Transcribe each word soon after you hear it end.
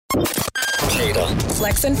Kater.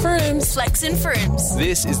 Flex and Frooms. Flex and Frooms.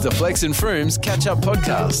 This is the Flex and Frooms Catch-Up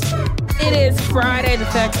Podcast. It is Friday the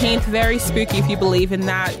 13th. Very spooky if you believe in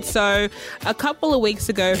that. So a couple of weeks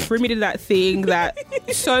ago, Froomy did that thing that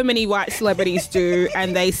so many white celebrities do,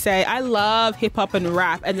 and they say, I love hip-hop and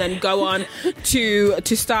rap, and then go on to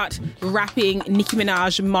start rapping Nicki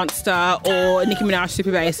Minaj Monster or Nicki Minaj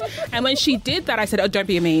Super Bass. And when she did that, I said, oh, don't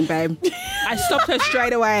be a mean, babe. I stopped her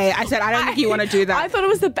straight away. I said, I don't think you want to do that. I thought it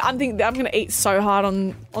was I'm thinking I'm going to eat so hard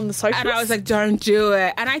on the sofa. And I was like, don't do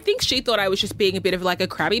it. And I think she thought I was just being a bit of like a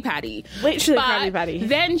Krabby Patty. Literally a Krabby Patty.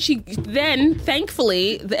 Then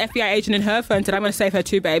thankfully, the FBI agent in her phone said, I'm going to save her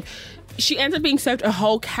too, babe. She ends up being served a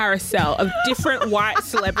whole carousel of different white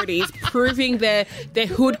celebrities proving their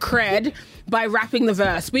hood cred by rapping the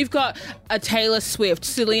verse. We've got a Taylor Swift,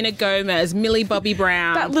 Selena Gomez, Millie Bobby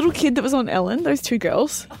Brown. That little kid that was on Ellen, those two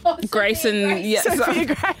girls. Grace and... Yes. Sophia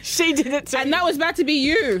Grace, she did it too. And that was about to be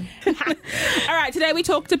you. All right, today we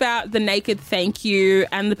talked about the naked thank you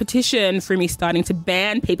and the petition for me starting to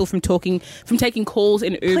ban people from taking calls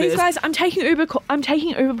in Ubers. Please, guys, I'm taking Uber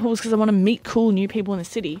calls because I want to meet cool new people in the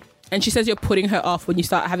city. And she says you're putting her off when you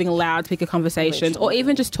start having loudspeaker conversations or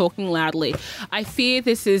even just talking loudly. I fear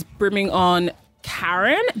this is brimming on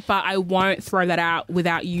Karen, but I won't throw that out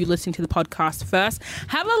without you listening to the podcast first.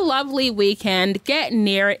 Have a lovely weekend. Get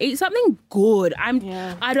near it. Eat something good.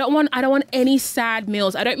 I don't want any sad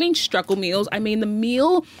meals. I don't mean struggle meals. I mean the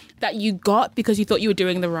meal that you got because you thought you were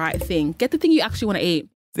doing the right thing. Get the thing you actually want to eat.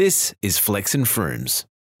 This is Flex and Frooms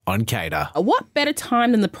on Kater. What better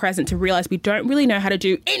time than the present to realise we don't really know how to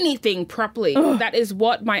do anything properly? That is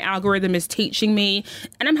what my algorithm is teaching me.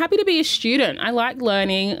 And I'm happy to be a student. I like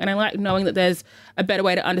learning and I like knowing that there's a better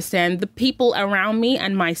way to understand the people around me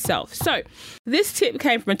and myself. So this tip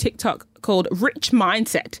came from a TikTok called Rich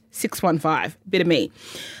Mindset 615, bit of me.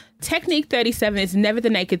 Technique 37 is never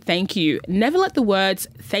the naked thank you. Never let the words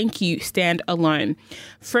thank you stand alone.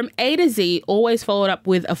 From A to Z, always followed up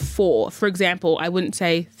with a for. For example, I wouldn't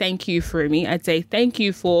say thank you for me. I'd say thank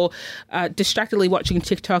you for distractedly watching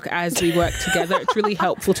TikTok as we work together. It's really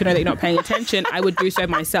helpful to know that you're not paying attention. I would do so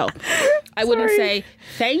myself. I wouldn't say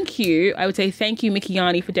thank you. I would say thank you,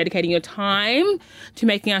 Mikiani, for dedicating your time to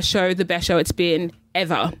making our show the best show it's been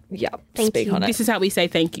ever. Yeah, speak on it. This is how we say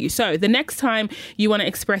thank you. So the next time you want to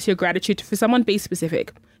express your gratitude for someone, be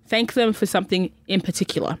specific. Thank them for something in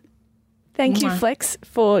particular. Thank you, Flex,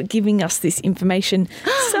 for giving us this information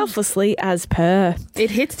selflessly as per.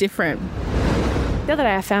 It hits different. The other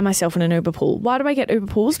day I found myself in an Uber pool. Why do I get Uber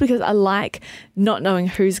pools? Because I like not knowing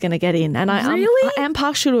who's going to get in. And I am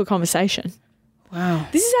partial to a conversation. Wow.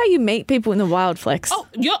 This is how you meet people in the wild, Flex. Oh,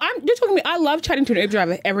 you're talking to me. I love chatting to an Uber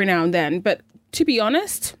driver every now and then, but to be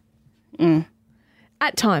honest,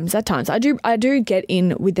 At times. I do get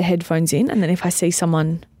in with the headphones in, and then if I see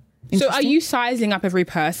someone So are you sizing up every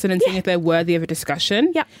person and seeing if they're worthy of a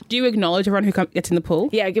discussion? Yeah. Do you acknowledge everyone who gets in the pool?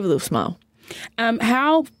 Yeah, I give a little smile.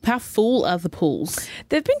 How full are the pools?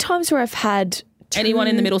 There have been times where I've had Anyone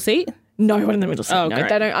in the middle seat? No one in the middle seat. Oh, no, great.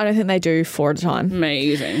 they don't. I don't think they do 4 at a time.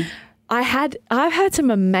 Amazing. I've had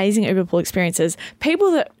some amazing Uber pool experiences.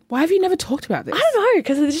 People that Why have you never talked about this? I don't know,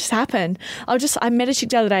 because it just happened. I met a chick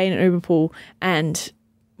the other day in an Uber pool and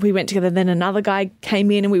we went together. Then another guy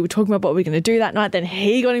came in and we were talking about what we were going to do that night. Then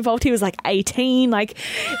he got involved. He was like 18. Like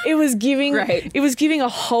it was giving a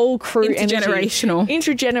whole crew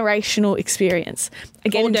intergenerational experience.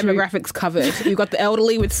 Again, all demographics covered. You've got the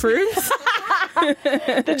elderly with Frooms.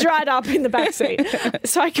 the dried up in the back seat.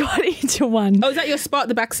 So I got into one. Oh, is that your spot,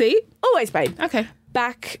 the back seat? Always, babe. Okay.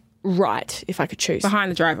 Back right, if I could choose.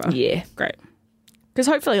 Behind the driver? Yeah. Great. Because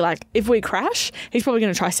hopefully, like, if we crash, he's probably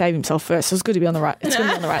going to try to save himself first. So it's good to be on the right. It's good to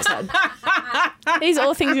be on the right side. These are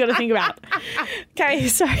all things you got to think about. Okay,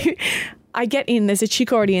 so I get in. There's a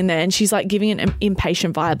chick already in there, and she's like giving an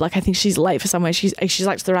impatient vibe. Like I think she's late for somewhere. She's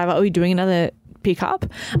like to the driver, "Are we doing another pickup?"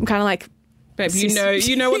 I'm kind of like, babe,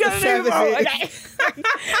 you know what the service is. Okay.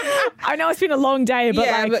 I know it's been a long day,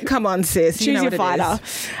 but but come on, sis. Choose your fighter.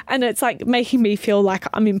 And it's like making me feel like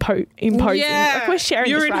I'm imposing. Yeah. Like we're sharing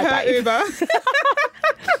You're this in ride, her babe. Uber.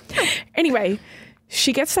 Anyway,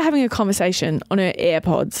 she gets to having a conversation on her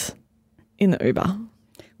AirPods in the Uber.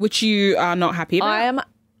 Which you are not happy about? I am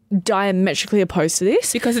diametrically opposed to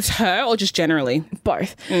this. Because it's her or just generally?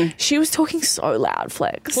 Both. She was talking so loud,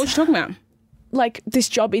 Flex. What was she talking about? Like this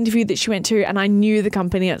job interview that she went to, and I knew the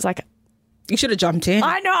company. It's like, you should have jumped in.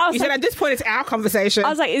 I know. You said at this point it's our conversation. I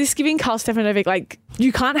was like, is this giving Carl Stefanovic, like,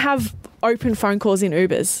 you can't have open phone calls in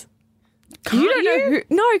Ubers. Can't you?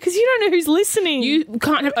 No, because you don't know who's listening. You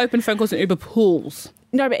can't have open phone calls in Uber pools.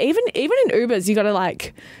 No, but even in Ubers, you got to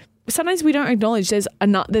like. Sometimes we don't acknowledge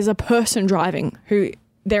there's a person driving who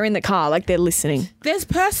they're in the car, like they're listening. There's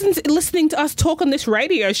persons listening to us talk on this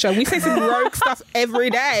radio show. We say some rogue stuff every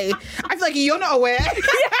day. I feel like you're not aware.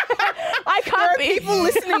 I There can't are be. people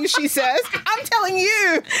listening, she says. I'm telling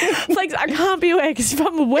you. Like, I can't be aware because if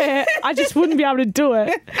I'm aware, I just wouldn't be able to do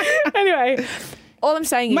it. Anyway, all I'm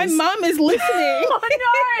saying My is... mum is listening.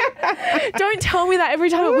 Oh, no. Don't tell me that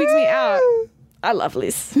every time. It wigs me out. I love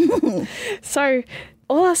Liz. So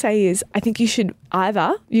all I'll say is I think you should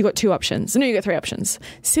either, you got 2 options. No, you got 3 options.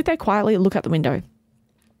 Sit there quietly, look out the window.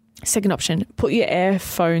 Second option, put your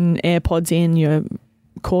AirPods in, your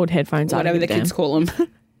cord headphones. Whatever the kids call them.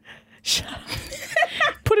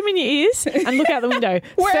 Put them in your ears and look out the window.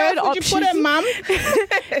 Where Third else would you option, put it, Mum?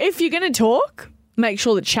 if you're going to talk, make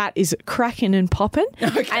sure the chat is cracking and popping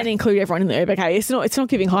and include everyone in the Uber. Okay, it's not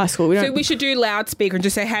giving high school. We don't. So we should do loudspeaker and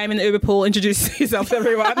just say, hey, I'm in the Uber pool. Introduce yourself to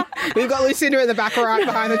everyone. We've got Lucinda in the back right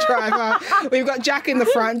behind the driver. We've got Jack in the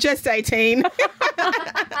front, just 18.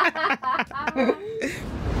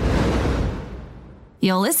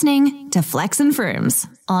 You're listening to Flex and Frooms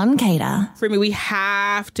on Cater. Frumi, we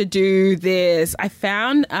have to do this. I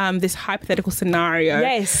found this hypothetical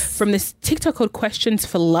scenario from this TikTok called Questions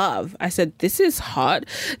for Love. I said, this is hot.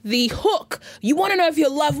 The hook. You want to know if your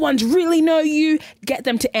loved ones really know you? Get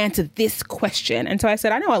them to answer this question. And so I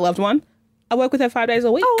said, I know my loved one. I work with her 5 days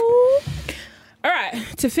a week. Oh. All right.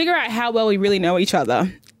 To figure out how well we really know each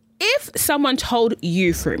other. If someone told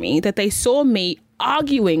you, Frumi, that they saw me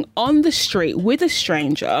arguing on the street with a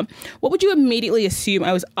stranger, what would you immediately assume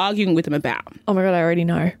I was arguing with them about? Oh my God, I already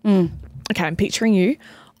know. Okay, I'm picturing you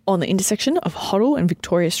on the intersection of Hoddle and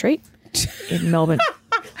Victoria Street in Melbourne.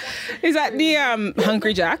 Is that the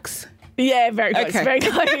Hungry Jack's? Yeah, very close, Okay. very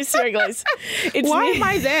close, very close. It's Why near- am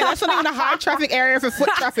I there? That's not even a high traffic area for foot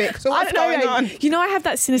traffic. So what's I don't know, going on? You know, I have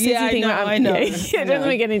that cynicism Yeah, I thing. know, where I know. Yeah, don't let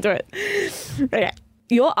me get into it. Okay.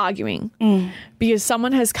 You're arguing because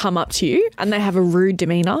someone has come up to you and they have a rude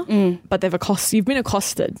demeanour, but you've been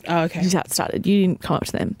accosted. Oh, okay. That's how it started. You didn't come up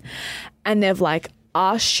to them. And they've like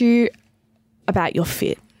asked you about your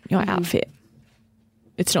fit, your outfit.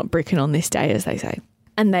 It's not bricking on this day, as they say.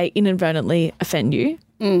 And they inadvertently offend you.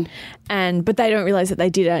 But they don't realise that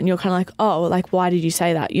they did it, and you're kind of like, oh, like, why did you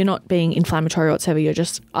say that? You're not being inflammatory whatsoever. You're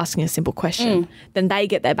just asking a simple question. Then they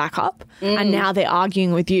get their back up, and now they're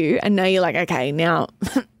arguing with you, and now you're like, okay, now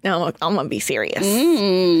I'm gonna be serious.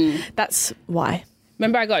 That's why.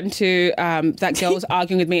 Remember I got into, that girl was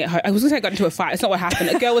arguing with me at home. I was going to say I got into a fight. It's not what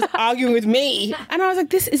happened. A girl was arguing with me. And I was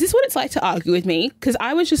like, is this what it's like to argue with me? Because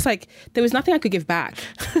I was just like, there was nothing I could give back.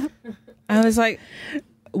 I was like,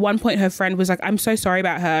 one point her friend was like, I'm so sorry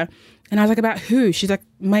about her. And I was like, about who? She's like,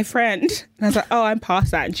 my friend. And I was like, oh, I'm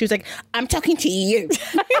past that. And she was like, I'm talking to you.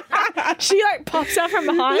 She like pops out from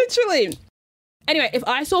behind. Literally. Anyway, if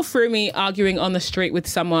I saw Frumi arguing on the street with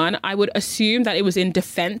someone, I would assume that it was in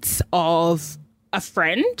defense of a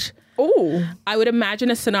friend. Oh, I would imagine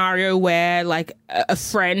a scenario where like a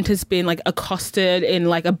friend has been like accosted in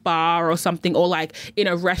like a bar or something, or like in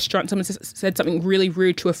a restaurant, someone said something really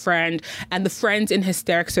rude to a friend and the friend's in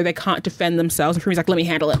hysterics so they can't defend themselves. And Frumi's like, let me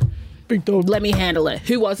handle it. big dog. Let me handle it.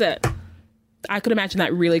 Who was it? I could imagine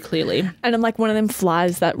that really clearly. And I'm like one of them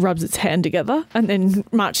flies that rubs its hand together and then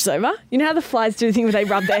marches over. You know how the flies do the thing where they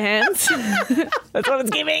rub their hands? That's what it's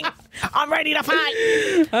giving. I'm ready to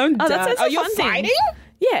fight. I'm done. That's a you fun thing. fighting?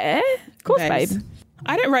 Yeah, of course, Babes. babe.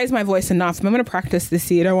 I don't raise my voice enough. I'm going to practice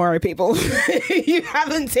this year. Don't worry, people. You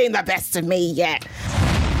haven't seen the best of me yet.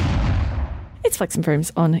 It's Flex and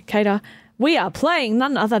Frooms on Cater. We are playing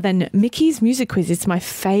none other than Mickey's Music Quiz. It's my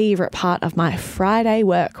favourite part of my Friday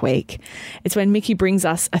work week. It's when Mickey brings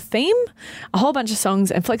us a theme, a whole bunch of songs,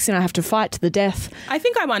 and Flexi and I have to fight to the death. I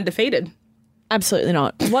think I'm undefeated. Absolutely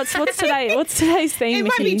not. What's today? What's today's theme, It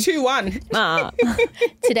might Mickey? be 2-1. Ah.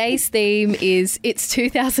 Today's theme is it's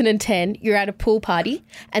 2010, you're at a pool party,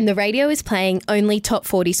 and the radio is playing only top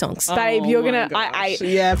 40 songs. Babe, you're my going to... gosh.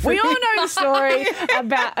 Yeah, we all know the story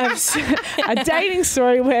about a dating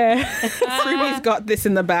story where... Frumi's got this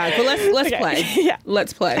in the bag. But let's play. Yeah.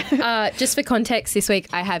 Let's play. Just for context, this week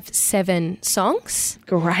I have 7 songs.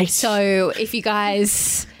 Great. So if you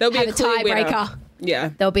guys There'll be have a a clear winner. tiebreaker,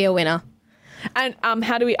 Yeah. there'll be a winner. And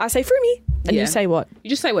how do we... I say Frumi, and Yeah. you say what?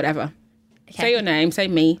 You just say whatever. Say your name. Say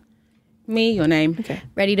me. Me, your name. Okay.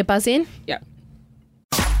 Ready to buzz in? Yeah.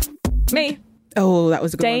 Me. Oh, that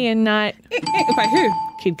was a good Day one. and night. By who?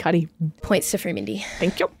 Kid Cudi. Points to Frumindy.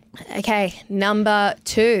 Thank you. Okay, number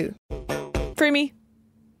 2. Frumi.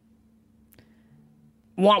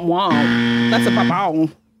 Womp womp. That's a ba-bow.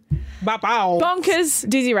 Ba-bow. Bonkers.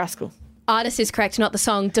 Dizzy Rascal. Artist is correct, not the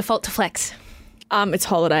song. Default to Flex. It's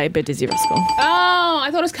Holiday by Dizzy Rascal. Oh, I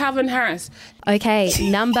thought it was Calvin Harris. Okay,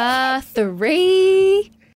 number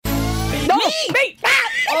 3.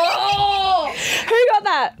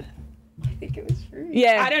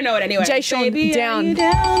 Yeah. I don't know it anyway. Jay Sean, Baby, are down. you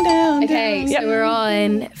down. Okay, so Yep. we're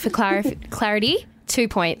on, for clarity, 2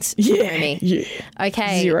 points. for me. Yeah.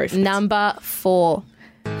 Okay, 0 for me. number 4.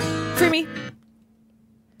 Freemy.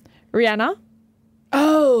 Rihanna.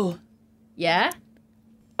 Oh. Yeah?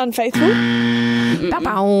 Unfaithful.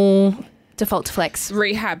 Bow. Default to Flex.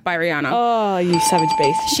 Rehab by Rihanna. Oh, you savage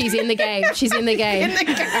beast. She's in the game. She's in the game. 1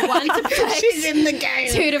 to Flex, She's in the game.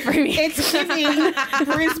 2 to Freemy. It's giving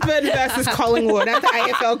Brisbane versus Collingwood at the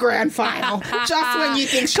AFL Grand Final. Just when you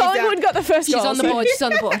think she's Collingwood out. got the first She's goal. on the board. She's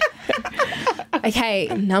on the board. Okay,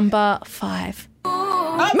 number 5.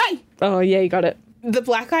 Oh, me. Oh, yeah, you got it. The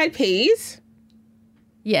Black Eyed Peas.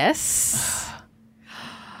 Yes.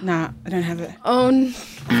 Nah, I don't have it.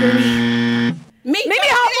 Freemy. Meet me No,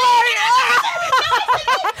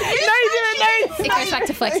 you didn't. No. It goes back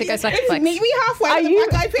to Flex. It goes back to Flex. Meet me halfway Are with the you-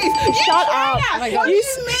 Black Eyed Peas. Shut up. Oh my God. What do you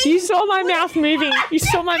mean? You saw my mouth moving. You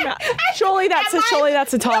saw my mouth. Surely that's a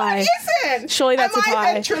tie. No, it isn't. Surely that's Am a I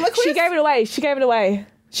tie. ventriloquist? She gave it away.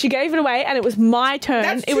 She gave it away, and it was my turn.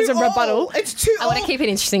 That's It was a too rebuttal. all. It's too I want to keep it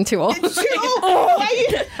interesting too all. It's too all. Why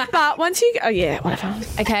you- But once you, oh yeah, whatever.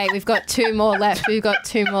 Okay, we've got 2 more left. We've got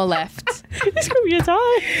 2 more left. This could be a tie.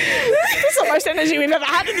 This is the most energy we've ever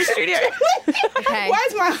had in the studio. Okay. Why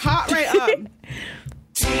is my heart rate up?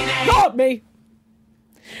 Not me.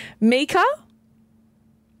 Mika.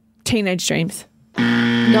 Teenage Dreams.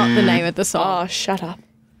 Not the name of the song. Oh, shut up.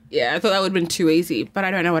 Yeah, I thought that would have been too easy, but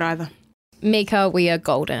I don't know it either. Mika, we are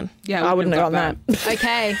golden. Yeah, I wouldn't have got gotten that.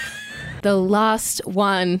 Okay. The last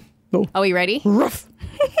one. Oh. Are we ready? Rough.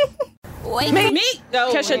 Me?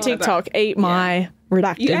 Oh, Kesha oh, TikTok. Eat my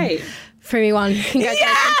redacted. You ate. Freemy 1.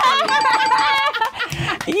 Congratulations.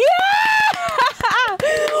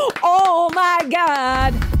 Oh my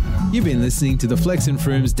God. You've been listening to the Flex and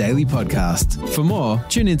Frooms Daily Podcast. For more,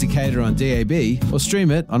 tune in to Cater on DAB or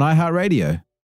stream it on iHeartRadio.